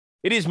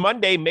It is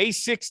Monday, May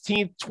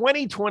 16th,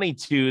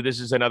 2022. This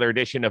is another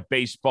edition of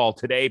Baseball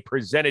Today,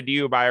 presented to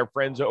you by our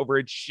friends over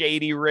at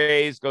Shady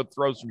Rays. Go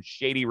throw some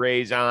Shady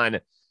Rays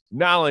on.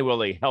 Not only will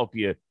they help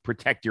you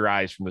protect your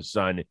eyes from the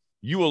sun,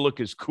 you will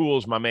look as cool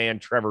as my man,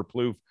 Trevor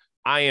Plouffe.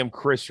 I am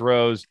Chris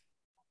Rose.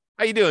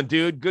 How you doing,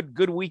 dude?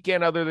 Good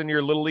weekend other than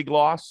your Little League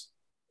loss?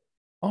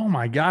 Oh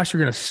my gosh,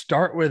 you're going to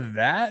start with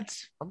that?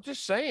 I'm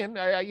just saying.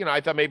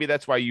 I thought maybe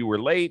that's why you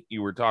were late.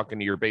 You were talking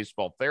to your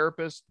baseball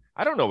therapist.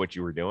 I don't know what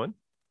you were doing.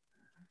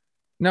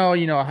 No,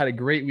 I had a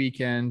great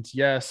weekend.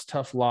 Yes,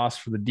 tough loss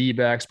for the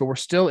D-backs, but we're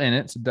still in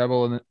it. It's a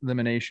double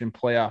elimination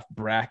playoff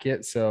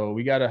bracket, so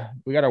we got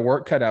a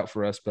work cut out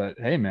for us. But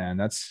hey, man,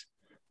 that's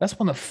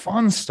when the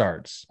fun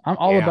starts. I'm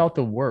all about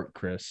the work,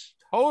 Chris.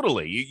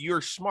 Totally.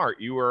 You're smart.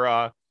 You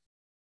were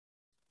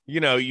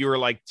you were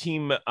like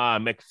Team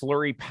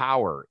McFlurry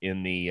Power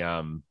in the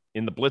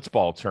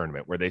Blitzball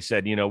tournament, where they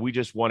said, we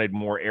just wanted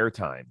more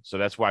airtime, so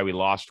that's why we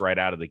lost right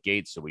out of the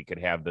gate, so we could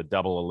have the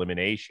double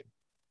elimination.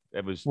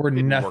 We're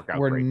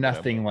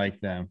nothing like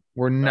them.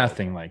 We're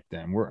nothing like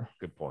them.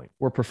 Good point.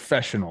 We're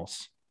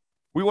professionals.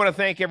 We want to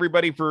thank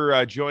everybody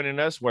for joining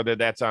us, whether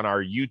that's on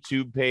our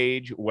YouTube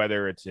page,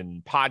 whether it's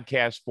in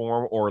podcast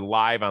form or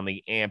live on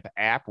the AMP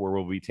app, where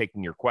we'll be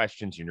taking your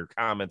questions and your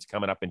comments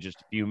coming up in just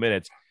a few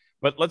minutes.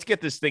 But let's get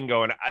this thing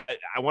going.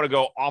 I want to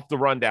go off the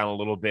rundown a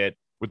little bit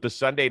with the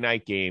Sunday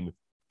night game.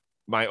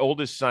 My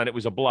oldest son, it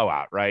was a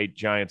blowout, right?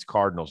 Giants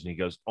Cardinals. And he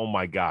goes, "Oh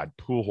my God,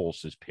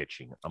 Pujols is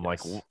pitching." I'm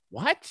like,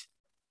 what?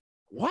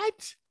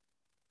 What?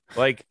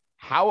 Like,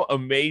 how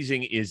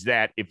amazing is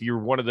that if you're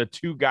one of the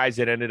two guys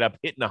that ended up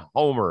hitting a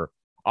homer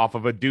off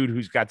of a dude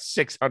who's got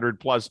 600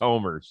 plus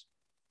homers?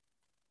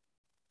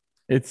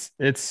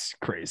 It's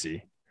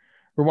crazy.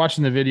 We're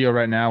watching the video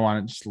right now on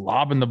it, just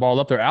lobbing the ball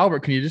up there.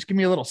 Albert, can you just give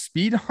me a little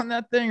speed on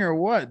that thing or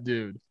what,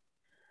 dude?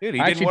 Dude,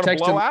 he didn't want to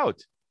blow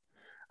out.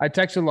 I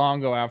texted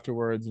Longo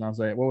afterwards, and I was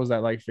like, what was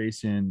that like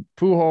facing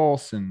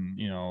Pujols? And,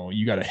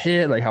 you got a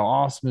hit. Like, how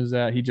awesome is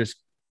that? He just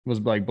was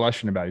like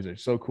blushing about it. He's like,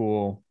 so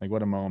cool. Like,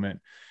 what a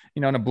moment.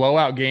 In a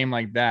blowout game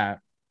like that,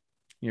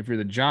 if you're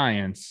the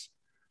Giants,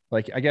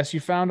 like, I guess you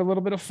found a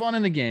little bit of fun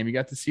in the game. You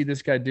got to see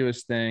this guy do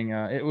his thing.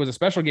 It was a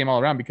special game all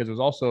around because it was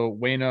also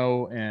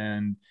Waino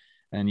and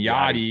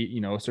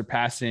Yadi,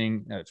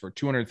 surpassing for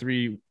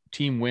 203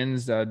 team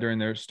wins during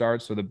their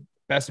start. So the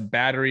best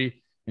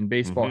battery in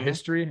baseball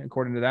history,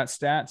 according to that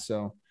stat.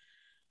 So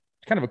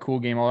it's kind of a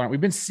cool game all around.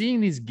 We've been seeing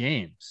these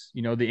games,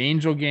 the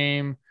Angel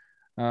game,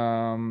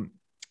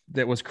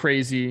 that was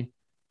crazy,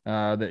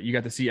 that you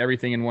got to see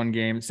everything in one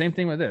game. Same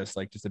thing with this,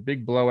 like just a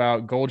big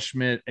blowout.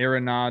 Goldschmidt,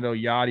 Arenado,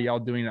 Yadi all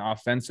doing it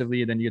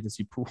offensively. And then you get to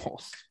see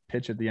Pujols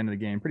pitch at the end of the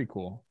game. Pretty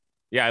cool.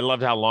 Yeah, I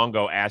loved how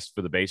Longo asked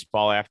for the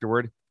baseball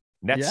afterward.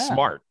 And that's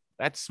smart.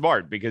 That's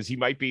smart because he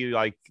might be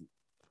like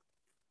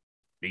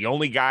the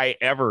only guy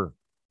ever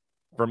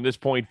from this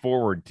point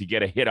forward to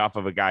get a hit off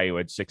of a guy who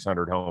had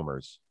 600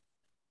 homers.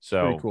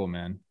 So pretty cool,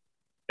 man.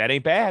 That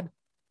ain't bad.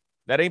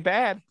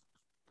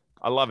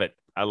 I love it.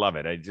 I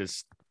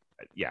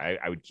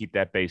would keep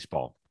that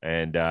baseball.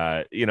 And,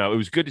 it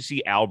was good to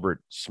see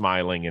Albert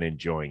smiling and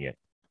enjoying it.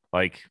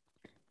 Like,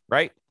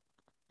 right?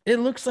 It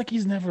looks like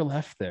he's never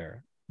left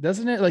there,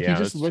 doesn't it? Like, he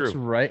just looks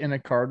right in a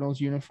Cardinals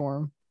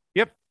uniform.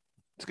 Yep.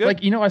 It's good.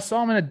 Like, I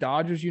saw him in a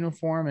Dodgers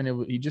uniform, and I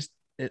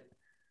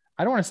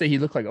don't want to say he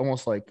looked like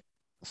almost like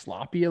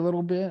sloppy a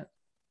little bit,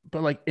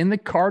 but like in the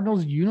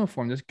Cardinals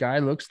uniform, this guy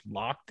looks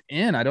locked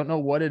in. I don't know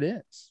what it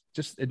is.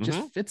 Just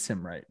fits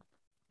him right.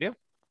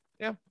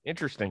 Yeah,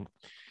 interesting.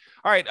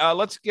 All right,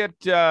 let's get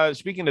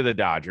speaking of the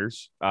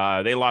Dodgers.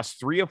 They lost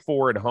 3 of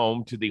 4 at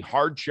home to the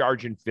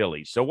hard-charging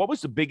Phillies. So what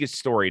was the biggest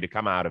story to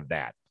come out of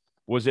that?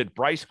 Was it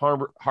Bryce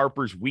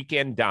Harper's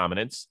weekend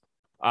dominance?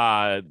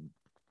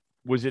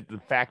 Was it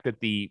the fact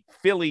that the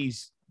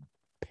Phillies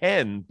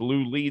pen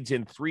blew leads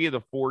in 3 of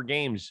the 4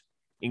 games,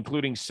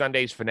 including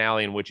Sunday's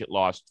finale, in which it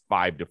lost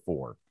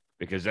 5-4?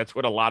 Because that's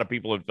what a lot of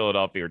people in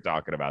Philadelphia are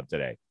talking about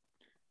today.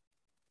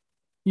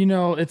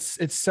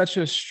 It's such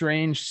a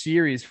strange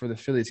series for the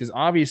Phillies because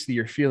obviously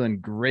you're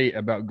feeling great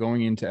about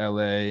going into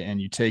LA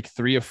and you take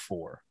 3 of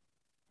 4,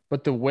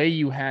 but the way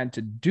you had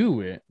to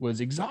do it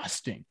was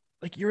exhausting.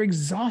 Like, you're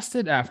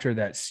exhausted after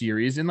that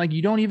series. And like,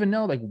 you don't even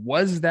know, like,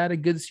 was that a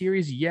good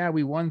series? Yeah,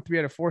 we won 3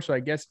 out of 4. So I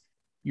guess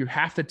you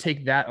have to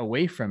take that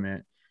away from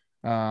it.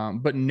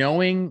 But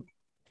knowing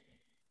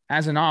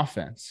as an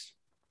offense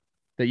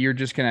that you're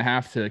just going to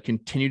have to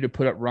continue to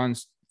put up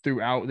runs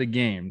throughout the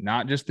game,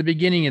 not just the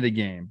beginning of the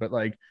game, but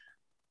like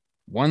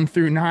 1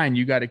 through 9,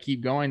 you got to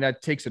keep going.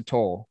 That takes a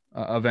toll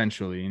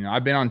eventually.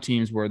 I've been on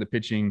teams where the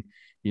pitching,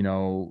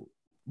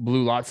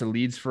 blew lots of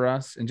leads for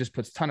us and just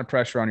puts a ton of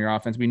pressure on your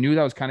offense. We knew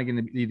that was kind of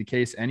going to be the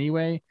case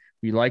anyway.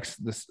 We liked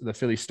the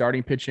Phillies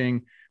starting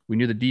pitching. We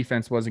knew the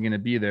defense wasn't going to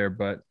be there,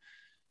 but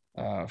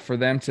for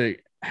them to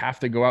have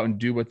to go out and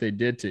do what they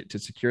did to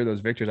secure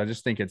those victories, I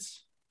just think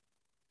it's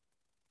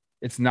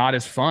not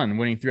as fun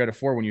winning 3 out of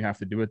 4 when you have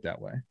to do it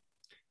that way.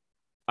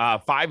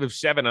 5 of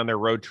 7 on their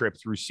road trip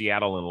through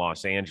Seattle and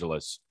Los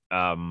Angeles.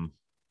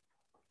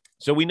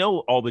 So we know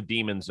all the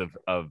demons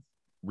of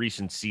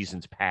recent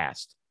seasons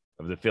past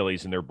of the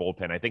Phillies and their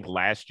bullpen. I think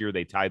last year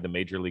they tied the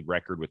major league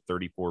record with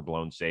 34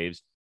 blown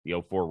saves. The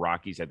 04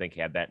 Rockies, I think,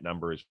 had that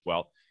number as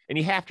well. And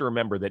you have to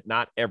remember that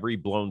not every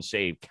blown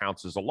save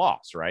counts as a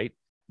loss, right?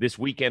 This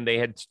weekend, they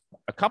had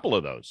a couple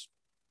of those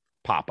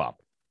pop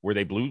up where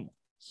they blew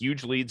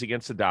huge leads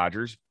against the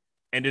Dodgers,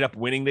 ended up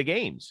winning the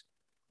games,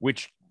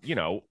 which, you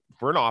know,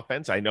 for an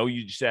offense, I know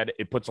you said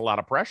it puts a lot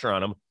of pressure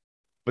on them,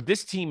 but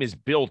this team is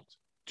built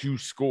to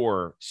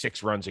score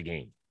 6 runs a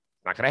game.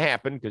 Not going to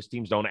happen because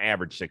teams don't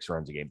average 6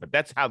 runs a game, but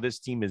that's how this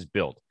team is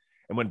built.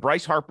 And when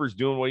Bryce Harper's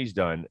doing what he's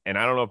done, and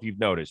I don't know if you've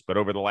noticed, but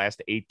over the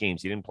last 8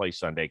 games, he didn't play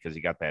Sunday because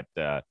he got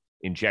that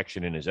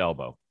injection in his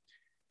elbow.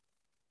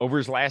 Over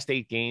his last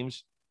 8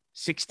 games,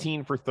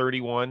 16 for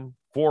 31,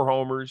 4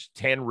 homers,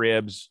 10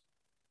 ribs.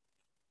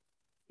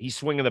 He's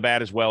swinging the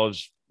bat as well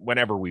as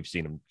whenever we've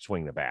seen him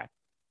swing the bat.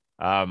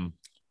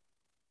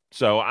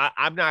 So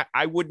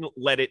I wouldn't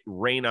let it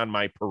rain on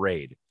my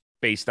parade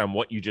based on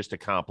what you just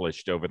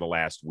accomplished over the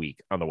last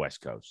week on the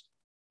West Coast.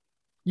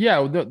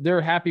 Yeah,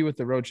 they're happy with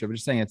the road trip. I'm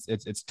just saying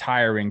it's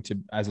tiring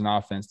as an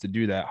offense to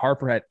do that.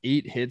 Harper had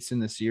 8 hits in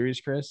the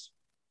series, Chris,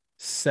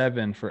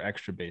 7 for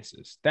extra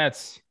bases.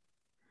 That's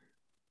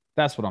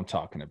what I'm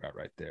talking about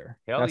right there.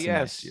 That's yes. A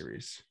nice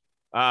series.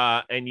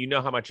 And you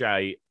know how much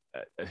I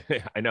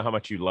know how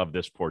much you love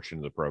this portion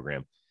of the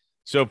program.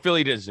 So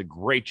Philly does a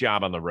great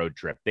job on the road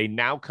trip. They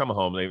now come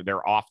home.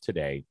 They're off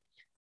today.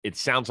 It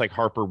sounds like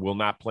Harper will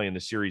not play in the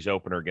series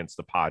opener against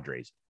the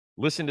Padres.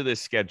 Listen to this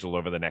schedule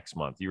over the next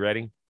month. You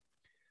ready?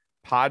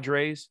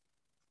 Padres,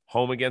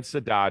 home against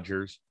the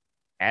Dodgers,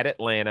 at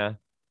Atlanta,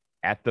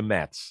 at the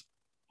Mets,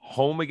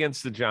 home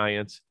against the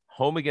Giants,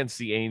 home against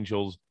the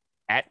Angels,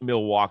 at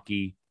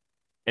Milwaukee,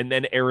 and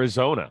then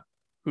Arizona,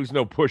 who's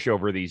no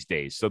pushover these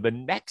days. So the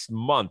next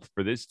month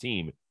for this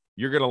team,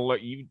 you're going to look.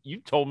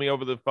 You told me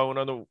over the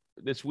phone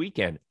this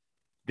weekend,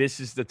 this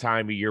is the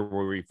time of year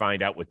where we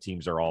find out what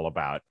teams are all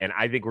about. And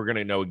I think we're going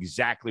to know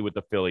exactly what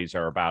the Phillies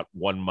are about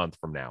 1 month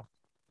from now.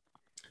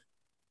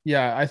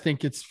 Yeah, I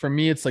think for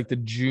me, it's like the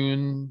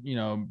June,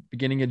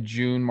 beginning of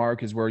June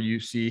mark is where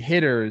you see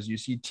hitters, you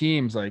see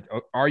teams like,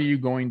 are you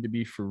going to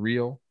be for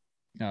real?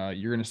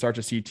 You're going to start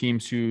to see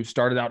teams who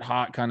started out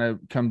hot kind of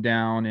come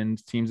down,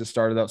 and teams that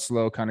started out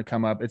slow kind of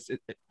come up.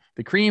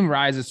 The cream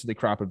rises to the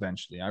crop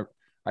eventually.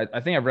 I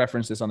think I've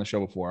referenced this on the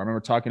show before. I remember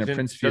talking to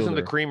Prince Fielder. Doesn't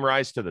the cream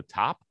rise to the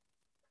top?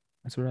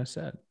 That's what I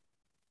said.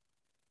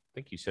 I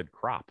think you said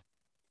crop.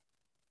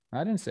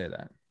 I didn't say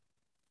that.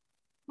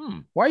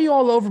 Why are you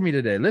all over me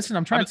today? Listen,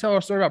 I'm trying to tell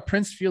a story about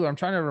Prince Fielder. I'm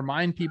trying to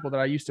remind people that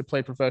I used to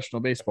play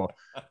professional baseball.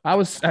 I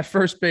was at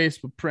first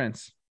base with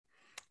Prince,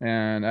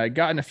 and I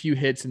gotten a few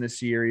hits in the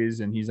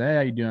series. And he's like, "Hey,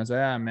 how you doing?" I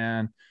said,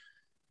 man,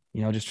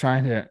 just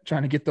trying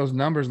to get those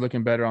numbers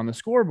looking better on the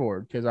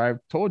scoreboard. Because I've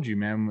told you,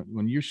 man,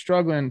 when you're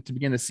struggling to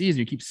begin the season,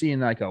 you keep seeing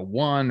like a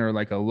 1 or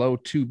like a low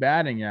 2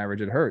 batting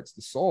average. It hurts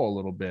the soul a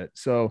little bit.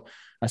 So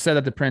I said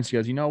that to Prince. He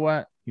goes, "You know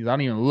what?" He goes, "I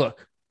don't even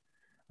look."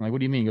 I'm like, "What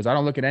do you mean?" He goes, "I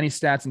don't look at any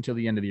stats until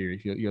the end of the year."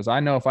 He goes,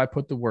 "I know if I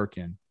put the work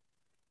in,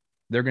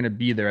 they're going to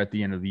be there at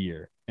the end of the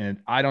year.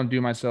 And I don't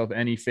do myself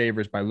any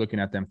favors by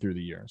looking at them through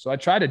the year." So I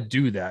try to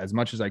do that as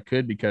much as I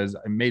could because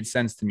it made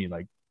sense to me,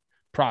 like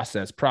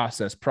process,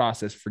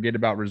 forget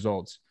about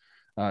results.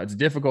 It's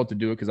difficult to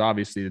do it because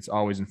obviously it's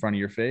always in front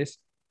of your face.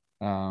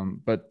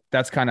 But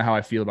that's kind of how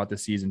I feel about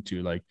this season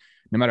too. Like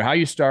no matter how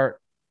you start,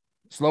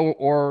 slow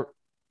or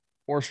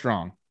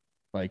strong,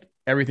 like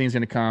everything's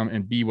going to come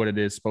and be what it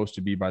is supposed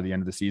to be by the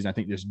end of the season. I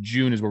think this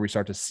June is where we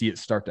start to see it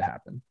start to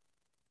happen.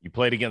 You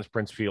played against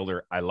Prince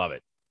Fielder. I love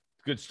it.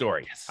 Good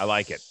story. Yes. I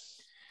like it.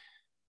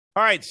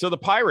 All right. So the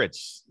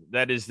Pirates,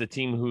 that is the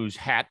team whose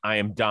hat I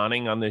am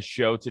donning on this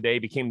show today,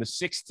 became the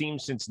 6th team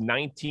since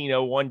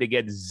 1901 to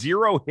get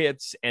 0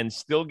 hits and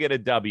still get a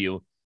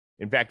W.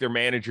 In fact, their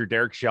manager,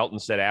 Derek Shelton,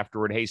 said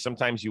afterward, "Hey,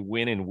 sometimes you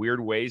win in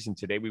weird ways, and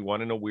today we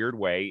won in a weird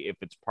way. If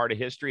it's part of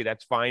history,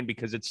 that's fine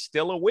because it's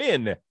still a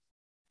win."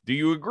 Do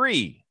you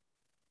agree?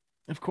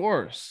 Of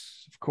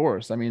course.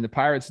 I mean, the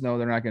Pirates know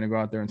they're not going to go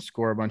out there and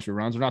score a bunch of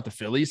runs. They're not the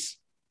Phillies.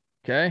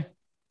 Okay.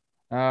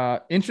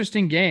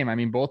 Interesting game. I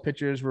mean, both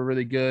pitchers were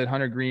really good.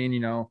 Hunter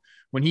Green,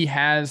 when he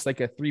has like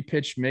a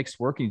 3-pitch mix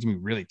working, he's going to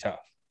be really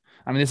tough.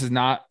 I mean, this is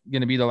not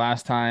going to be the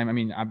last time. I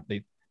mean,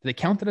 they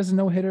count it as a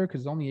no-hitter because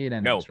it's only 8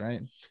 innings,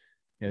 right?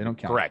 Yeah, they don't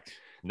count. Correct.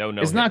 No.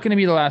 It's not going to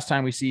be the last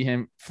time we see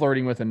him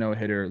flirting with a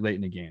no-hitter late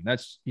in the game.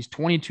 He's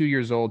 22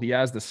 years old. He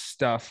has the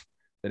stuff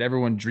that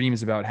everyone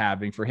dreams about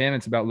having. For him,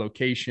 it's about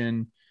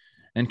location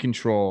and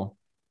control.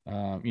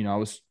 I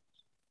was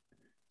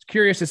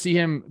curious to see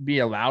him be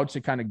allowed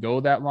to kind of go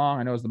that long.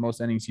 I know it's the most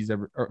innings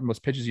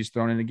most pitches he's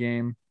thrown in a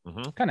game.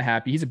 Kind of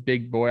happy. He's a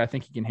big boy. I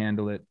think he can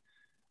handle it.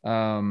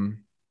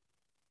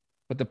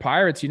 But the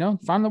Pirates,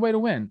 found the way to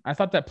win. I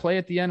thought that play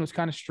at the end was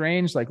kind of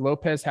strange. Like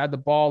Lopez had the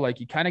ball, like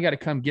you kind of got to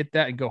come get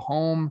that and go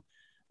home.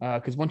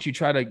 Because once you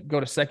try to go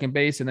to second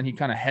base and then he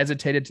kind of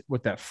hesitated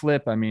with that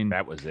flip. I mean,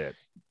 that was it.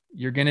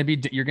 You're going to be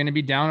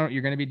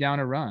down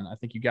a run. I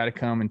think you got to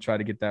come and try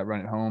to get that run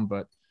at home.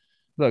 But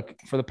look,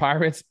 for the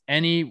Pirates,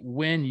 any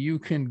win you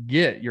can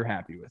get, you're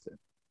happy with it.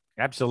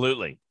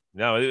 Absolutely.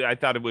 No, I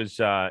thought it was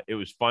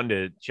fun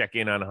to check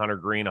in on Hunter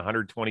Green.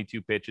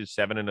 122 pitches,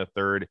 7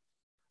 1/3.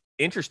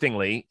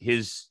 Interestingly,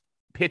 his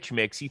pitch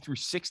mix, he threw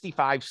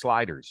 65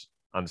 sliders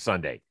on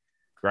Sunday.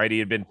 Right, he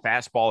had been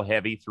fastball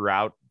heavy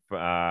throughout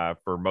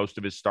for most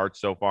of his starts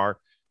so far.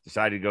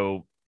 Decided to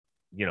go,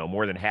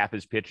 more than half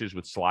his pitches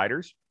with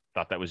sliders.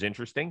 Thought that was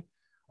interesting.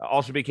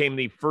 Also became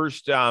the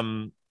first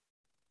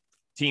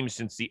team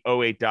since the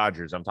 '08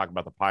 Dodgers, I'm talking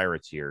about the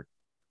Pirates here,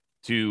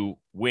 to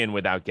win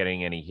without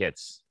getting any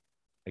hits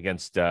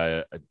against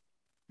the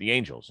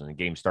Angels. And the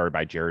game started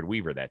by Jared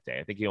Weaver that day.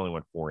 I think he only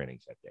went 4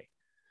 innings that day.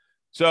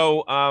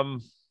 So,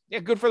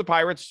 good for the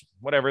Pirates.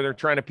 Whatever, they're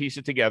trying to piece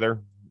it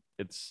together.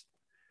 It's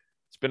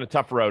been a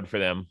tough road for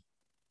them,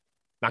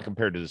 not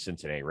compared to the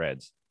Cincinnati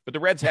Reds. But the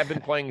Reds have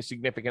been playing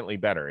significantly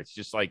better. It's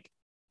just like,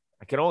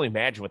 I can only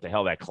imagine what the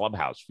hell that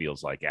clubhouse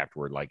feels like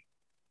afterward. Like,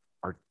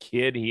 our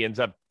kid, he ends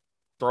up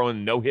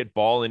throwing no-hit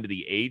ball into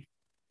the 8th.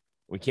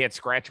 We can't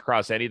scratch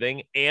across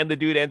anything, and the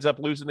dude ends up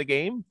losing the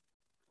game.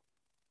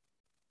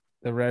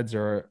 The Reds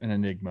are an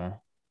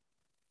enigma.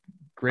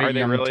 Great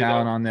young really,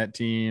 talent though? on that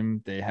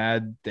team. They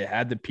had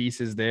the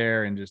pieces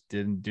there and just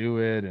didn't do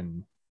it.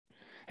 And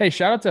hey,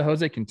 shout out to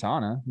Jose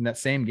Quintana in that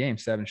same game,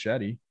 7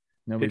 Shetty.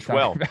 Nobody's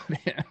talking about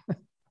him.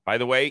 By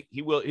the way,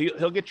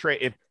 he'll get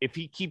traded if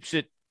he keeps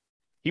it.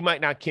 He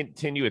might not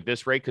continue at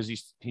this rate because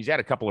he's had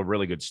a couple of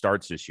really good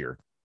starts this year.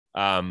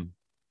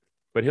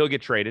 But he'll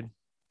get traded.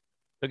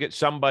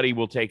 Somebody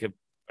will take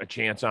a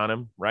chance on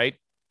him, right?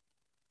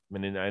 I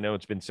mean, I know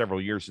it's been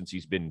several years since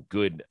he's been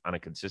good on a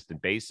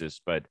consistent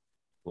basis, but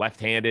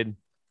left-handed,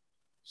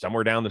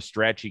 somewhere down the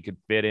stretch, he could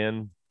fit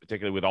in,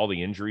 particularly with all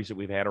the injuries that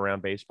we've had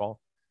around baseball.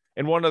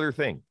 And one other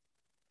thing,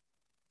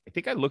 I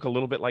think I look a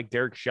little bit like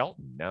Derek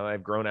Shelton now that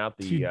I've grown out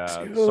the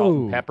salt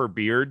and pepper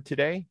beard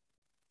today.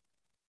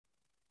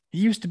 He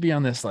used to be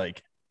on this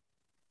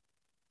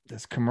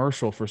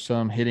commercial for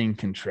some hitting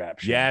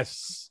contraption.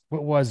 Yes.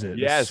 What was it?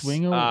 Yes.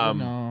 Swing over?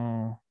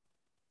 No.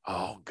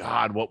 Oh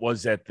God, what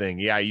was that thing?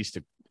 Yeah, I used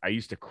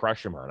to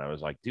crush him on. I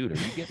was like, dude, are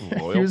you getting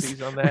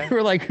royalties on that? We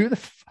were like, who the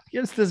fuck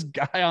is this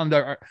guy on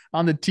the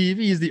TV?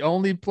 He's the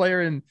only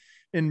player in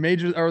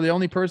major, or the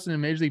only person in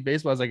Major League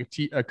Baseball has like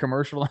a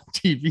commercial on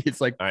TV.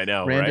 It's like, I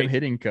know, random right?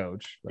 hitting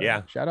coach. But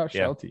yeah. Shout out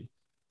Shelty.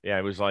 Yeah,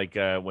 it was like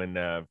when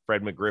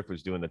Fred McGriff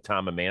was doing the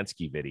Tom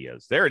Amansky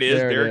videos. There it is,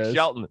 Derek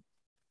Shelton.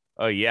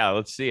 Oh yeah,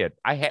 let's see it.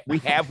 We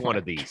have one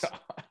of these. God.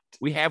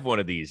 We have one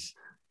of these.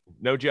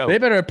 No joke. They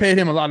better have paid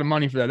him a lot of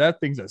money for that. That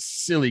thing's a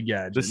silly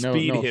gadget. The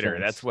speed hitter.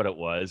 That's what it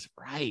was.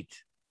 Right.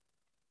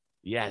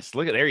 Yes.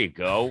 Look at, there you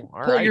go.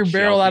 All Pull right, your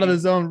barrel Shelty out of the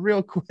zone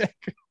real quick.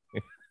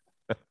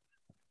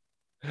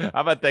 How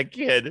about that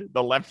kid?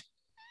 The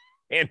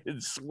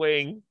left-handed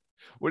swing.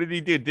 What did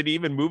he do? Did he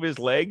even move his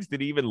legs?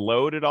 Did he even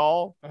load at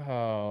all?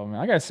 Oh man,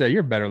 I gotta say,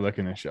 you're better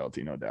looking than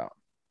Shelty, no doubt.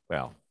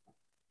 Well,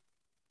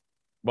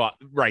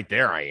 right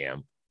there I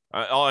am.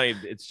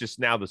 It's just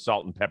now the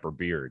salt and pepper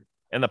beard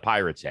and the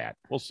Pirates hat.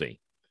 We'll see.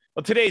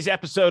 Well, today's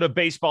episode of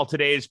Baseball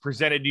Today is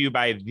presented to you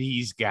by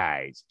these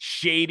guys,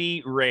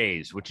 Shady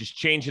Rays, which is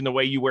changing the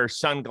way you wear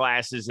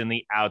sunglasses in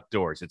the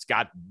outdoors. It's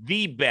got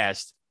the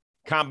best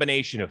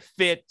combination of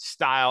fit,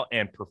 style,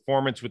 and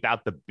performance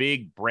without the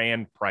big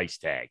brand price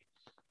tag.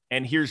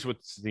 And here's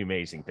what's the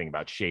amazing thing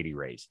about Shady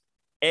Rays.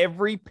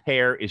 Every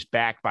pair is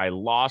backed by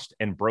lost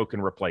and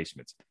broken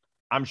replacements.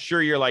 I'm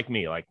sure you're like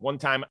me. Like one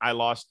time I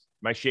lost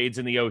my shades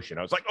in the ocean.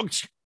 I was like, oh,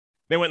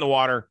 they went in the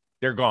water.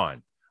 They're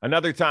gone.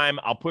 Another time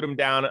I'll put them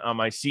down on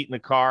my seat in the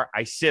car.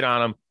 I sit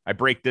on them. I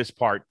break this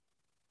part.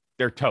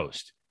 They're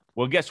toast.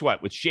 Well, guess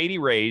what? With Shady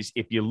Rays,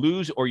 if you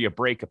lose or you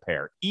break a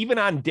pair, even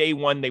on day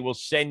one, they will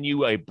send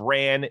you a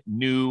brand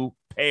new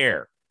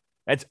pair.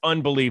 That's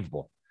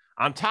unbelievable.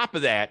 On top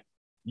of that,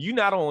 you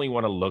not only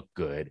want to look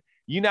good,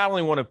 you not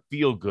only want to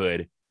feel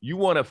good, you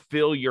want to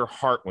fill your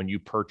heart when you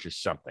purchase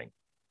something.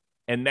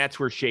 And that's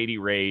where Shady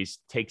Rays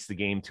takes the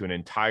game to an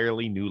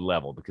entirely new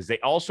level, because they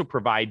also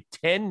provide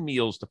 10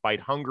 meals to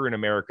fight hunger in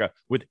America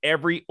with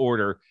every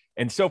order.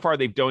 And so far,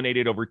 they've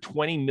donated over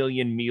 20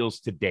 million meals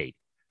to date.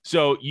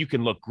 So you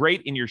can look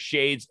great in your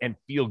shades and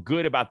feel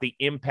good about the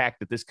impact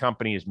that this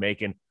company is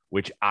making,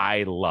 which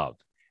I love.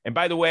 And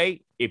by the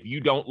way, if you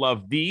don't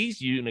love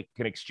these, you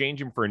can exchange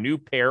them for a new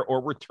pair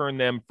or return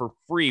them for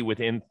free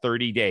within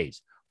 30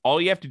 days. All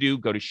you have to do,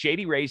 go to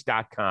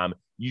shadyrays.com,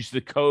 use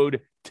the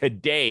code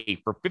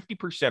TODAY for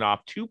 50%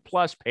 off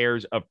 2+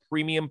 pairs of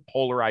premium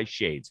polarized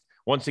shades.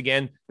 Once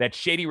again, that's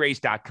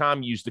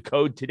shadyrays.com. Use the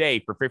code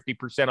TODAY for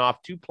 50% off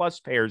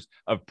 2+ pairs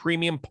of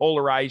premium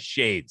polarized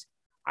shades.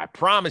 I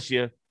promise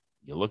you,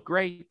 you look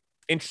great.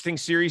 Interesting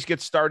series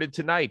gets started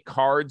tonight.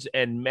 Cards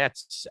and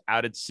Mets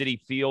out at Citi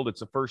Field. It's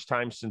the first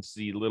time since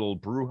the little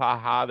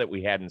brouhaha that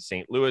we had in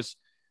St. Louis.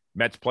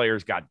 Mets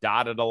players got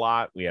dotted a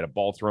lot. We had a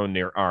ball thrown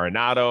near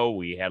Arenado.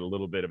 We had a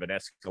little bit of an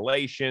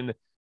escalation.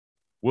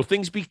 Will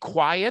things be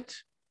quiet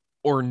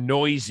or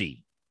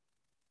noisy?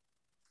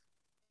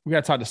 We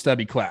got to talk to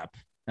Stubby Clapp.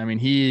 I mean,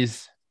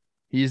 he's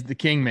the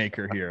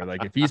kingmaker here.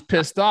 Like, if he's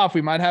pissed off,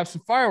 we might have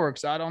some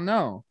fireworks. I don't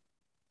know.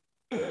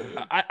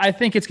 I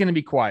think it's going to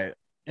be quiet,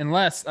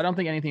 unless I don't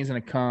think anything's going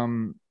to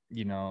come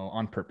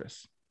on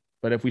purpose.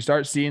 But if we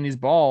start seeing these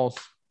balls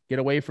get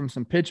away from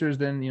some pitchers,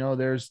 then,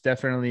 there's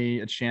definitely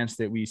a chance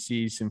that we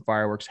see some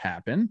fireworks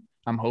happen.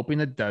 I'm hoping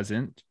that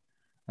doesn't.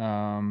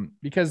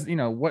 Because,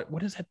 what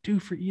does that do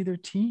for either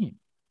team?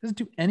 It doesn't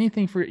do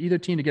anything for either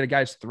team to get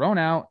guys thrown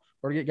out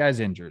or to get guys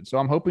injured. So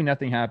I'm hoping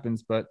nothing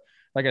happens. But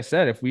like I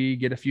said, if we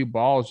get a few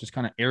balls just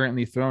kind of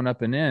errantly thrown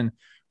up and in,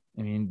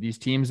 I mean, these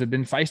teams have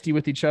been feisty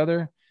with each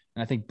other.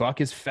 And I think Buck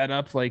is fed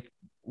up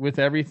with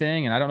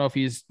everything. And I don't know if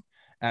he's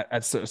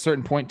at a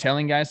certain point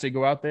telling guys to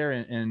go out there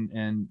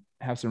and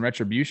have some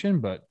retribution,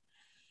 but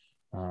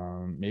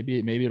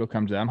maybe it'll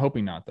come to that. I'm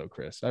hoping not though,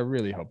 Chris. I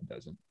really hope it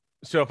doesn't.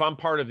 So if I'm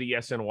part of the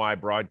SNY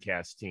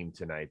broadcast team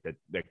tonight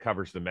that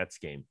covers the Mets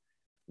game,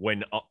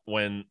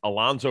 when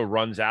Alonso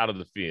runs onto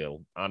the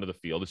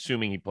field,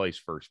 assuming he plays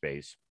first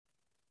base,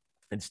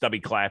 and Stubby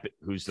Clapp,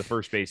 who's the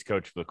first base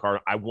coach for the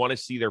Cardinals, I want to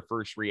see their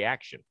first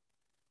reaction.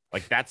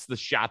 Like, that's the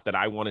shot that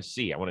I want to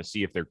see. I want to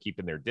see if they're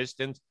keeping their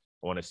distance.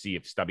 I want to see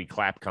if Stubby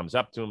Clapp comes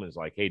up to him and is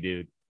like, hey,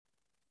 dude,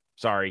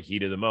 sorry,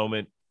 heat of the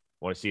moment.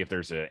 I want to see if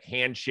there's a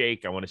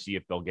handshake. I want to see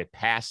if they'll get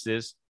past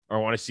this, or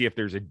I want to see if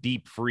there's a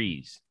deep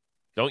freeze.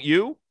 Don't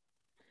you?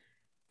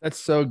 That's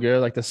so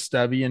good. Like the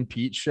Stubby and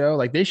Pete show.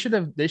 Like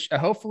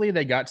hopefully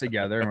they got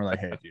together and were like,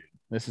 hey, dude,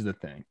 this is the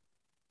thing.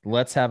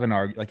 Let's have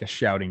a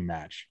shouting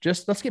match.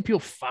 Just let's get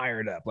people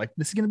fired up. Like,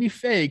 this is going to be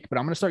fake, but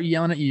I'm going to start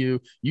yelling at you.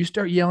 You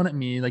start yelling at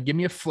me. Like, give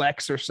me a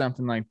flex or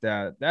something like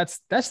that. That's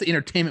the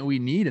entertainment we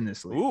need in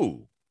this league.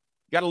 Ooh,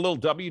 got a little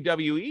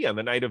WWE on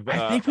the night of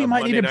I think we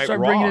might need to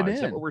start bringing it in.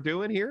 Is that what we're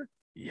doing here?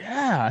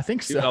 Yeah, I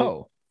think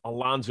so.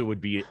 Alonso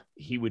would be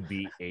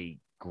a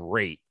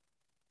great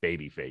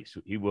baby face.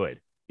 He'd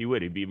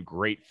be a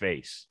great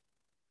face.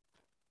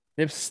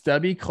 If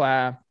Stubby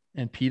Clapp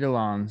and Pete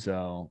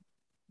Alonso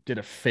did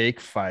a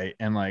fake fight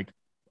and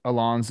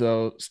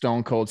Alonso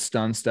stone cold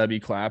stun Stubby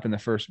Clapp in the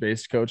first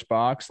base coach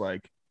box,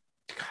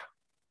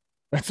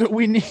 that's what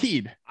we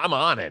need. I'm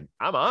on it.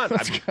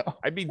 Let's go.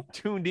 I'd be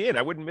tuned in.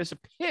 I wouldn't miss a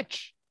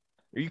pitch.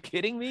 Are you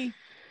kidding me?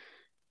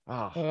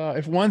 Oh.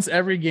 If once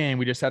every game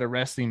we just had a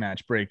wrestling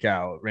match break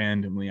out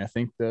randomly, I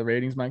think the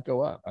ratings might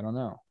go up. I don't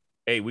know.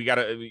 Hey, we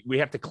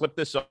have to clip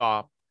this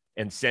off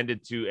and send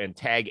it to and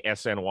tag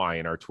SNY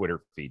in our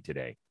Twitter feed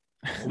today.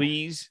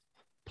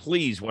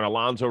 Please, when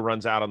Alonso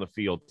runs out on the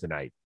field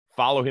tonight,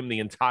 follow him the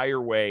entire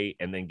way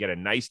and then get a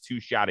nice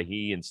 2-shot of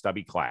he and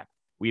Stubby Clapp.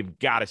 We've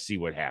got to see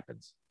what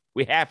happens.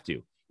 We have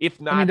to. If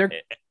not,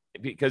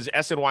 because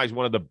SNY is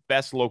one of the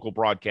best local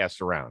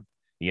broadcasts around.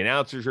 The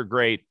announcers are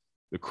great.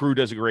 The crew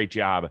does a great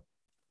job.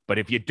 But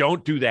if you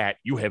don't do that,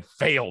 you have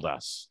failed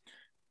us.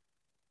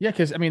 Yeah,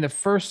 because,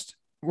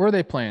 where are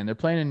they playing? They're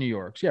playing in New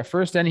York. So, yeah,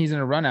 first inning, he's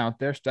going to run out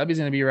there. Stubby's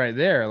going to be right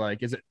there.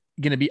 Is it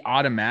going to be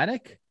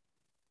automatic?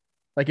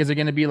 Is it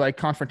going to be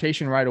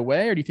confrontation right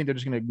away, or do you think they're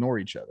just going to ignore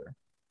each other?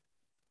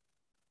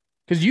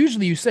 Because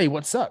usually you say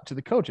what's up to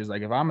the coaches.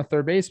 If I'm a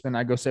third baseman,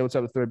 I go say what's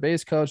up to the third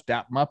base coach,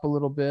 dap them up a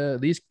little bit,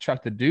 at least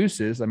chuck the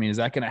deuces. Is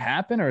that going to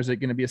happen, or is it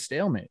going to be a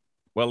stalemate?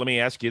 Well, let me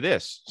ask you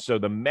this. So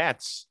the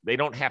Mets, they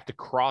don't have to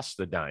cross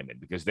the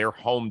diamond because their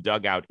home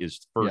dugout is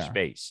first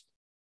base.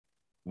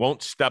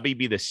 Won't Stubby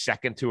be the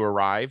second to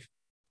arrive?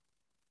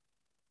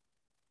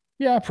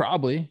 Yeah,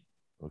 probably.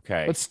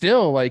 Okay. But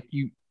still,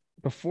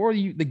 before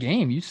the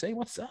game, you say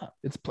what's up.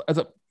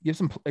 Give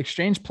some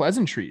exchange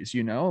pleasantries,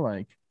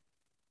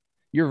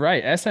 you're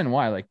right.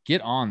 SNY,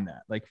 get on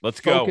that. Let's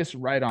focus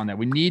right on that.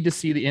 We need to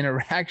see the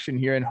interaction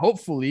here, and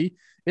hopefully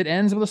it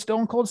ends with a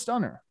stone cold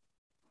stunner.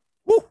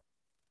 Woo!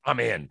 I'm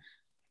in.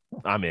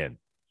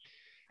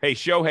 Hey,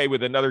 Shohei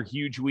with another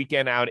huge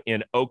weekend out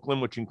in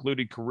Oakland, which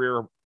included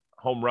career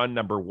home run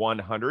number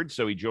 100.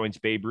 So he joins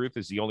Babe Ruth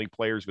as the only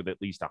players with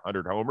at least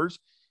 100 homers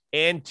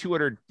and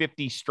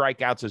 250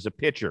 strikeouts as a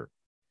pitcher.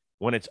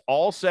 When it's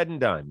all said and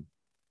done,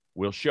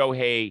 will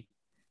Shohei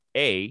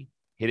A,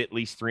 hit at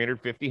least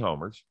 350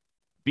 homers,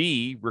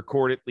 B,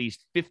 record at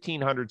least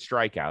 1,500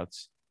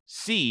 strikeouts,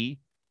 C,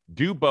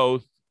 do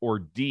both, or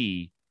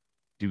D,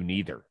 do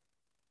neither?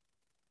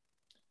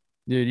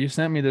 Dude, you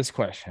sent me this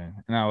question,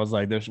 and I was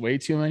like, there's way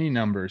too many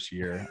numbers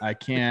here. I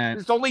can't.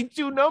 There's only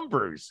 2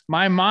 numbers.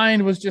 My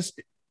mind was just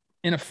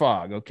in a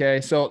fog,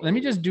 okay? So let me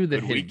just do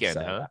the Good weekend,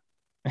 side.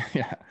 Huh?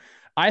 Yeah.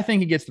 I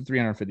think he gets to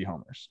 350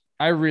 homers.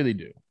 I really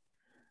do.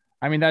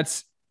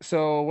 That's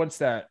so what's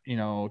that?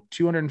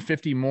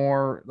 250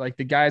 more.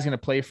 The guy's going to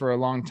play for a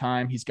long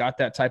time. He's got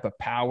that type of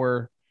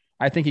power.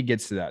 I think he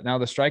gets to that. Now,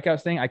 the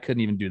strikeouts thing, I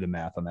couldn't even do the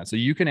math on that. So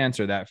you can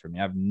answer that for me.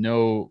 I have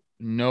no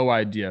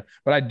idea.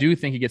 But I do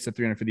think he gets to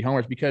 350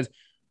 homers because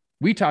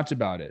we talked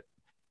about it.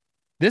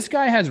 This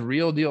guy has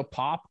real deal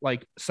pop,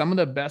 some of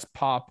the best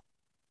pop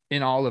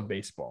in all of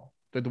baseball.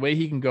 The way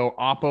he can go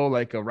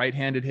oppo, a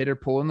right-handed hitter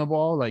pulling the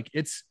ball,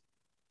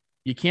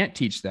 you can't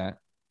teach that.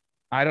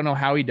 I don't know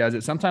how he does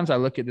it. Sometimes I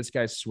look at this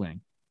guy's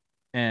swing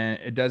and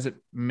it doesn't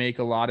make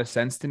a lot of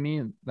sense to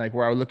me.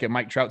 Where I would look at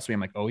Mike Trout's swing, I'm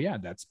like, oh yeah,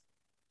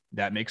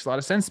 that makes a lot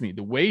of sense to me.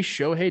 The way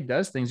Shohei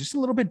does things just a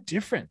little bit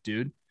different,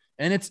 dude.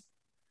 And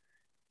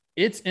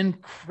it's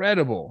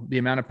incredible the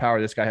amount of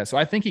power this guy has. So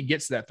I think he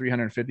gets to that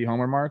 350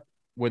 homer mark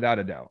without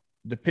a doubt.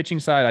 The pitching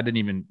side, that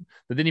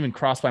didn't even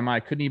cross my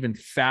mind. I couldn't even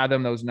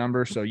fathom those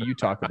numbers. So you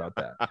talk about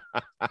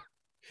that.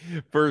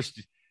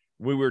 First,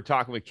 we were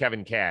talking with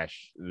Kevin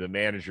Cash, the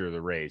manager of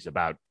the Rays,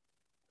 about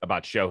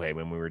Shohei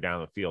when we were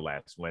down the field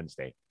last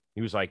Wednesday.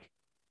 He was like,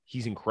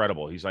 he's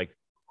incredible. He's like,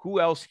 who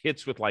else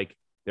hits with like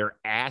their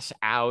ass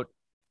out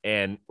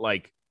and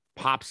like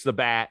pops the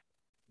bat?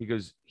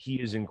 Because he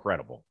is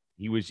incredible.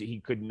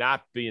 He could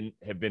not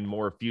have been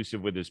more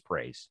effusive with his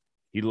praise.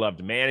 He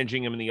loved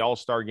managing him in the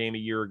All-Star game a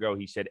year ago.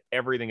 He said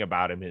everything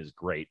about him is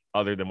great,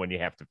 other than when you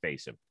have to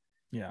face him.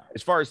 Yeah.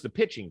 As far as the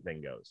pitching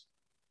thing goes.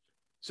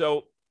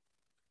 So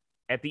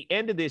at the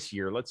end of this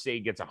year, let's say he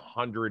gets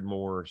 100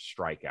 more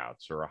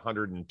strikeouts or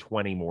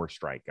 120 more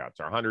strikeouts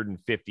or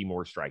 150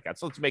 more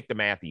strikeouts. Let's make the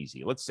math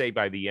easy. Let's say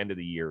by the end of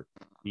the year,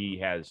 he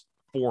has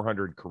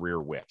 400 career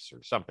whiffs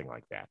or something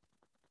like that.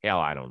 Hell,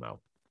 I don't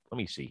know. Let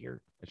me see here.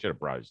 I should have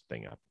brought his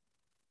thing up,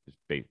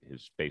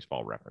 his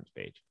baseball reference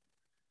page.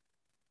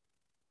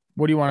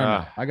 What do you want to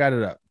know? I got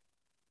it up.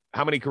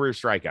 How many career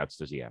strikeouts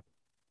does he have?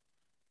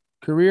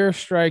 Career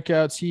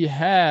strikeouts, he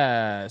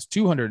has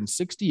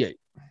 268.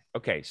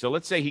 Okay, so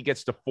let's say he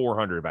gets to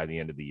 400 by the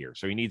end of the year.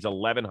 So he needs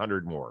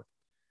 1,100 more.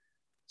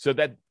 So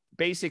that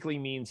basically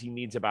means he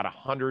needs about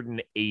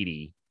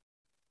 180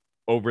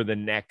 over the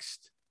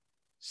next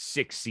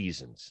 6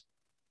 seasons.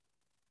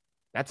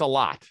 That's a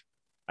lot.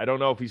 I don't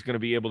know if he's going to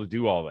be able to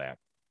do all that,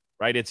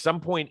 right? At some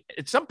point,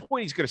 he's going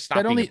to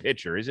stop being a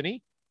pitcher, isn't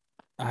he?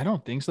 I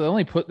don't think so.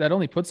 That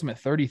only puts him at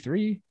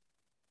 33.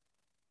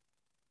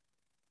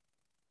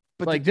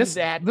 But like this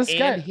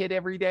guy hit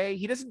every day.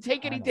 He doesn't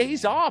take any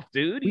days off,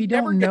 dude. He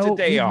never gets a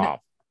day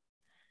off.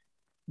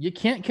 You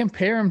can't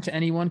compare him to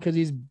anyone because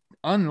he's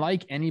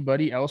unlike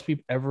anybody else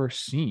we've ever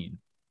seen.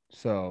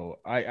 So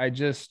I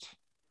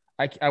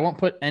won't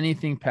put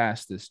anything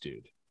past this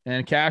dude.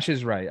 And Cash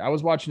is right. I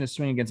was watching his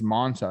swing against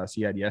Montas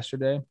he had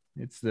yesterday.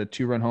 It's the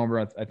 2-run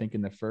homer, I think,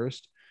 in the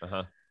first.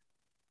 Uh-huh.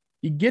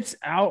 He gets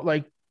out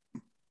like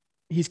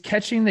he's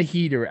catching the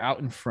heater out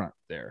in front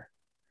there.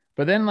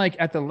 But then, like,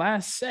 at the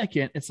last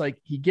second, it's like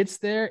he gets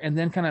there and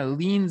then kind of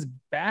leans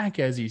back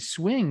as he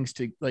swings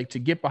to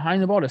get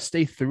behind the ball to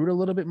stay through it a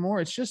little bit more.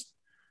 It's just,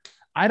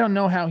 I don't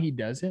know how he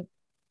does it,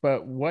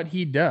 but what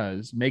he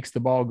does makes the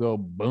ball go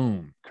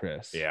boom,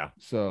 Chris. Yeah.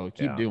 So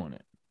keep doing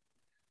it.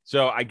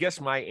 So I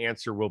guess my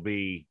answer will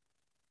be,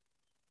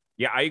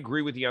 yeah, I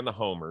agree with you on the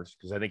homers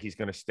because I think he's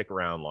going to stick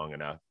around long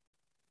enough.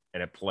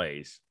 And it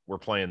plays. We're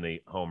playing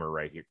the homer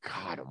right here.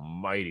 God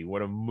almighty,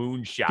 what a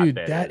moonshot. Dude,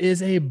 that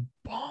is a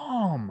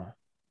bomb.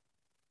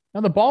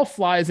 Now, the ball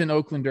flies in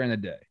Oakland during the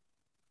day.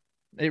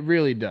 It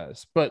really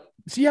does. But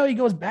see how he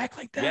goes back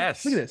like that?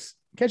 Yes. Look at this.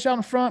 Catch out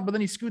in front, but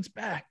then he scoots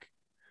back.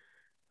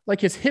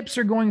 Like his hips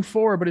are going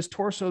forward, but his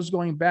torso is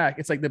going back.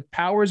 It's like the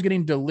power is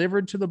getting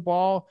delivered to the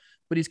ball,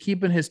 but he's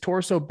keeping his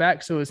torso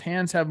back so his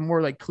hands have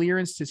more like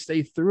clearance to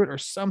stay through it or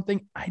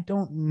something. I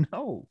don't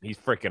know. He's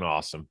freaking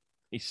awesome.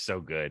 He's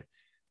so good.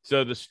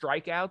 So the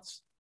strikeouts,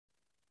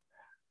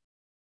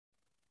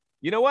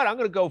 you know what? I'm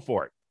going to go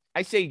for it.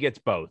 I say he gets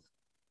both.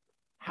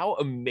 How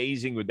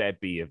amazing would that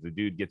be if the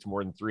dude gets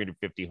more than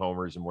 350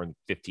 homers and more than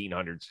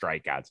 1,500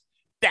 strikeouts?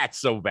 That's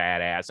so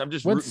badass. I'm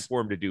just rooting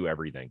for him to do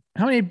everything.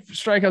 How many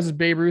strikeouts does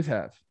Babe Ruth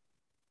have?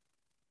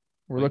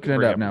 We're looking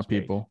it up now,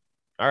 people.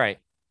 All right.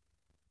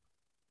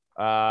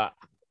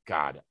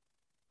 God.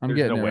 I'm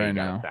getting no it way right he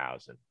got now.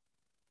 1,000.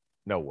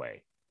 No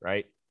way,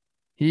 right?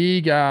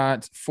 He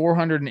got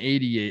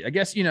 488. I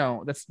guess,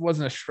 that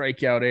wasn't a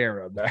strikeout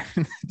era back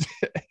in the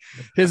day.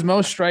 His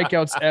most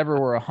strikeouts ever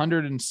were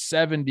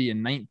 170 in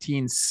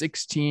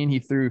 1916. He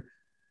threw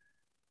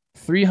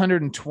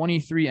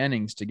 323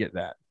 innings to get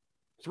that.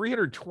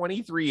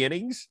 323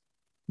 innings?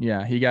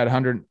 Yeah, he got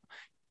 100.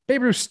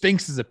 Babe Ruth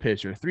stinks as a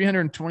pitcher.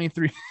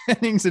 323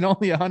 innings and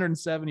only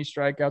 170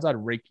 strikeouts. I'd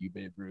rake you,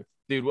 Babe Ruth.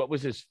 Dude, what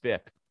was his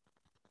FIP?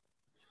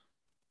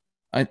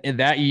 In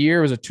that year,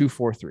 it was a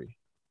 2.43.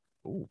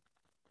 Ooh.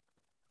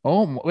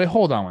 Oh, wait,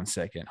 hold on one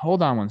second.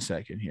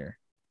 Here.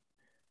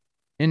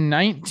 In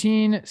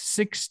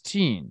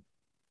 1916,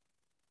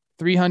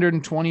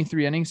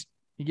 323 innings,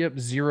 he gave up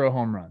 0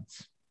 home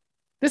runs.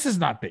 This is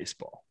not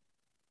baseball.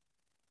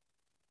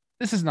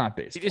 He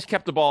just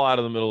kept the ball out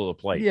of the middle of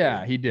the plate.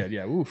 Yeah, he did.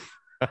 Yeah. Oof.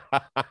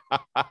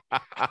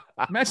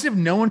 Imagine if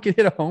no one could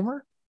hit a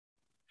homer.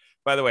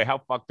 By the way, how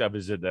fucked up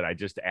is it that I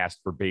just asked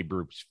for Babe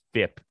Ruth's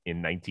FIP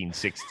in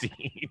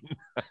 1916?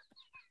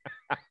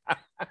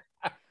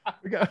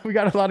 We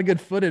got a lot of good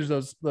footage.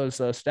 Those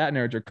stat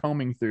nerds are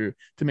combing through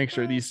to make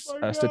sure these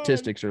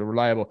statistics are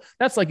reliable.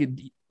 That's like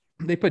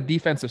they put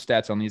defensive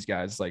stats on these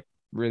guys. Like,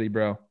 really,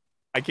 bro?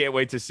 I can't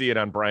wait to see it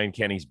on Brian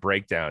Kenny's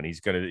breakdown. He's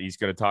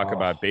gonna talk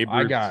about Babe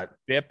Ruth's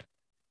FIP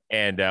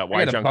and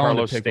why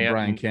Giancarlo Stanton.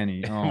 Brian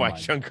Kenny. Why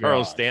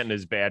Giancarlo Stanton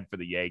is bad for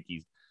the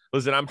Yankees.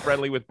 Listen, I'm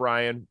friendly with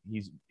Brian.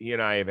 He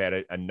and I have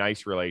had a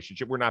nice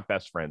relationship. We're not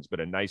best friends, but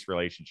a nice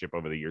relationship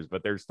over the years.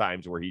 But there's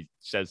times where he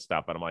says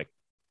stuff and I'm like,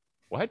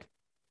 what?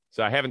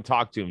 So I haven't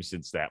talked to him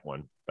since that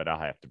one, but I'll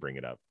have to bring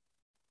it up.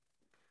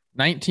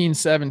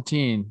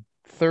 1917,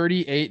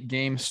 38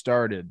 games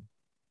started.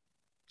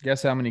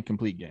 Guess how many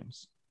complete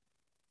games?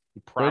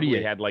 He probably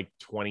 38. had like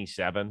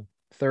 27.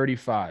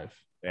 35.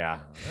 Yeah.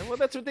 Well,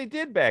 that's what they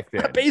did back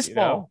then.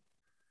 Baseball.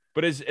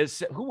 But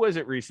as who was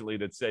it recently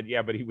that said,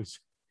 yeah, but he was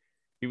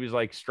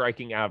like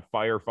striking out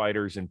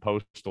firefighters and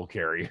postal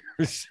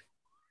carriers.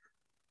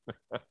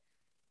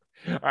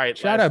 All right.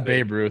 Shout out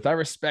Babe Ruth. I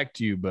respect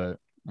you, but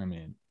I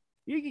mean,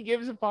 he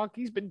gives a fuck.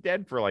 He's been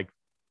dead for like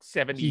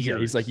 70 years.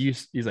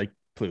 He's like,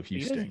 Plouffe,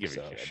 you stink,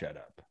 so shut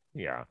up.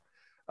 Yeah.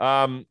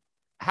 How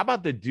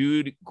about the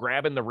dude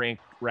grabbing the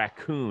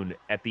raccoon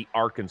at the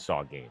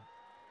Arkansas game?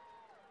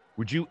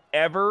 Would you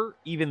ever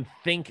even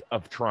think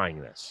of trying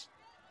this?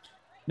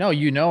 No,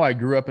 I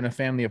grew up in a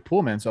family of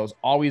poolmen, so I was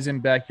always in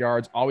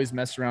backyards, always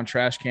messing around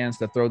trash cans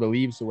to throw the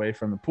leaves away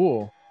from the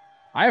pool.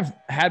 I've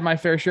had my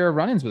fair share of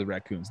run-ins with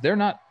raccoons. They're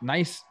not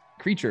nice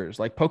creatures.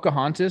 Like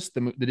Pocahontas,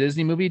 the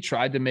Disney movie,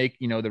 tried to make,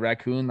 the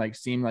raccoon like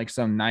seem like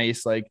some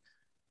nice, like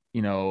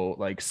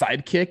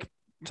sidekick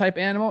type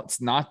animal.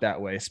 It's not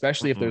that way,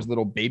 especially if there's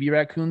little baby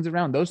raccoons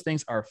around. Those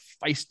things are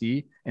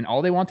feisty, and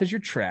all they want is your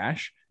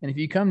trash. And if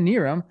you come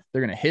near them,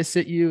 they're going to hiss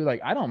at you.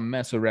 Like, I don't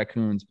mess with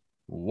raccoons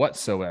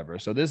whatsoever.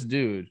 So this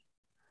dude,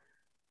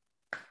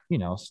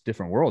 it's a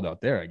different world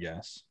out there, I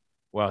guess.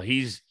 Well,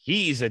 he's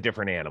a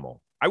different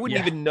animal. I wouldn't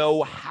even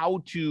know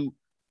how to.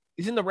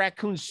 Isn't the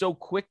raccoon so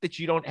quick that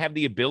you don't have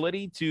the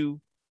ability to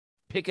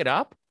pick it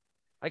up?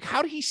 Like,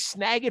 how did he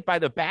snag it by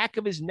the back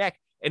of his neck?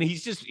 And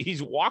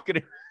he's walking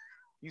it.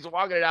 He's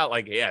walking it out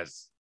like,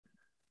 yes,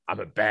 I'm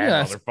a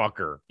bad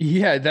motherfucker.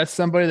 Yeah, that's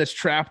somebody that's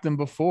trapped him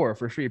before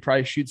for sure. He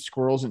probably shoots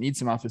squirrels and eats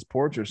them off his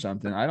porch or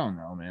something. I don't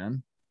know,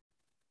 man.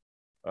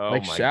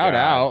 Oh, shout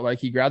out. Like,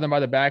 he grabbed them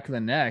by the back of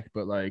the neck,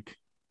 but like.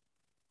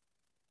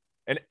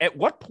 And at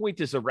what point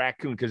does a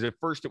raccoon, because at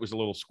first it was a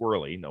little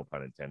squirrely, no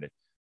pun intended,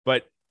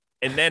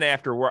 and then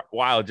after a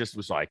while, it just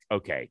was like,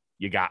 okay,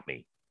 you got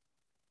me.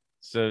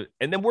 So,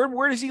 and then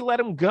where does he let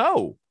him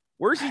go?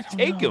 Where does he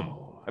take him?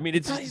 I mean,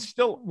 it's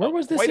still. Where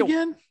was this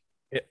again?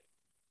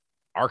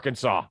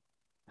 Arkansas.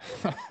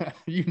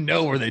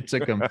 Where they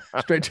took him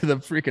straight to the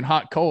freaking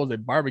hot coals. They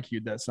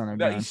barbecued that son of a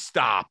gun.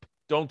 Stop!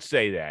 Don't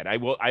say that. I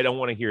don't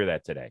want to hear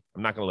that today.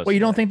 I'm not going to listen. Well, you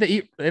don't think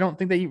they don't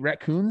think they eat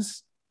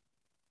raccoons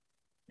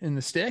in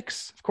the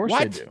sticks? Of course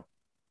they do.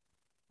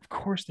 Of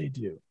course they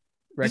do.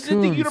 Raccoons, this is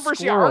at the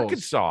University of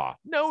Arkansas.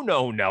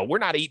 No. We're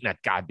not eating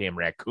that goddamn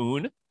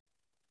raccoon.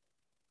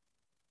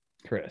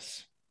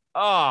 Chris.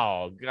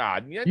 Oh,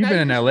 God. You've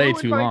been in LA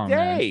too long,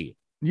 man.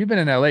 You've been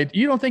in LA.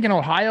 You don't think in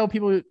Ohio,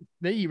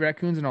 they eat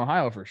raccoons in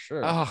Ohio for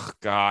sure. Oh,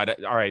 God.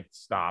 All right,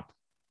 stop.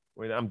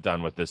 I'm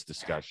done with this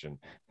discussion.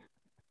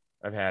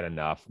 I've had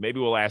enough. Maybe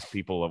we'll ask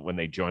people when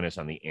they join us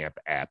on the AMP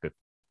app if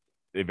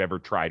they've ever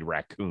tried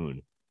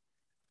raccoon.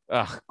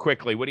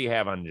 Quickly, what do you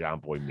have on John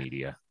Boy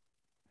Media?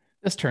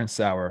 This turned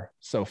sour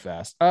so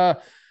fast.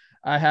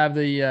 I have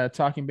the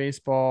Talking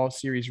Baseball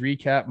series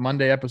recap.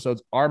 Monday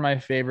episodes are my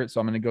favorite, so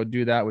I'm going to go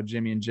do that with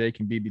Jimmy and Jake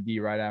and BBD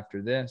right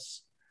after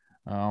this.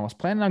 I was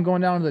planning on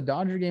going down to the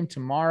Dodger game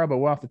tomorrow, but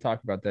we'll have to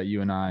talk about that,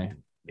 you and I.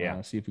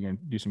 Yeah. See if we can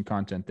do some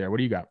content there. What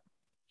do you got?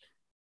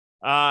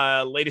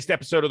 Latest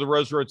episode of the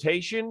Rose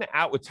Rotation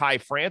out with Ty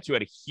France, who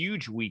had a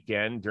huge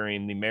weekend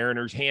during the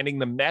Mariners handing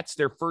the Mets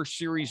their first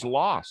series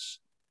loss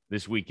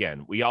this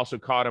weekend. We also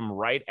caught him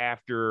right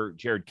after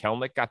Jared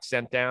Kelenic got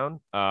sent down.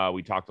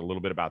 We talked a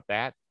little bit about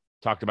that.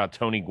 Talked about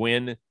Tony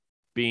Gwynn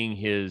being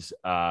his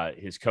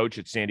coach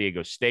at San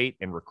Diego State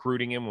and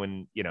recruiting him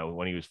when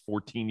he was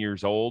 14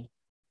 years old,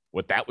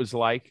 what that was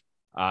like.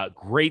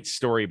 Great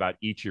story about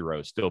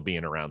Ichiro still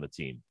being around the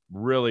team.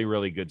 Really,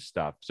 really good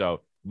stuff. So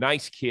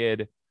nice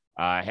kid.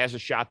 Has a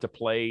shot to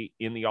play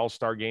in the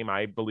All-Star game,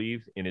 I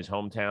believe, in his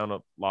hometown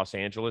of Los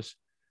Angeles.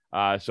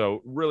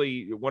 So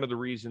really one of the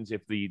reasons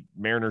if the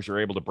Mariners are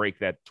able to break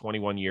that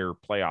 21-year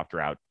playoff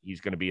drought, he's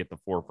going to be at the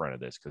forefront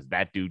of this because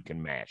that dude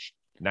can mash.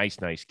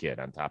 Nice kid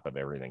on top of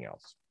everything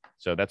else.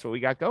 So that's what we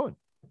got going.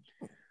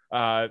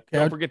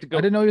 Don't forget to go.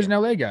 I didn't know he was an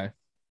LA guy.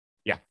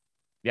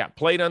 Yeah.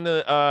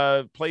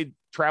 Played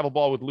travel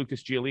ball with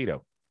Lucas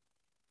Giolito.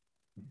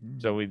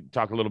 So we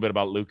talked a little bit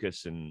about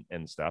Lucas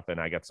and stuff, and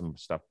I got some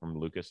stuff from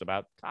Lucas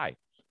about Ty.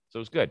 So it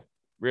was good.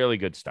 Really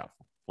good stuff.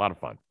 A lot of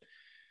fun.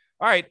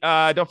 All right.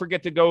 Don't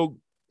forget to go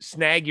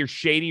snag your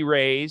Shady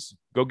Rays.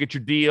 Go get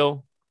your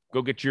deal.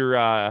 Go get your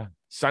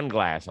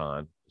sunglass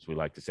on, as we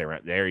like to say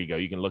around. There you go.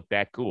 You can look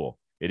that cool.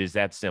 It is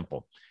that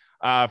simple.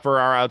 For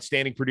our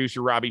outstanding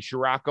producer, Robbie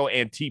Scirocco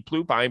and T.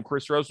 Plouffe, I am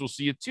Chris Rose. We'll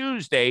see you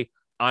Tuesday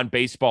on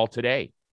Baseball Today.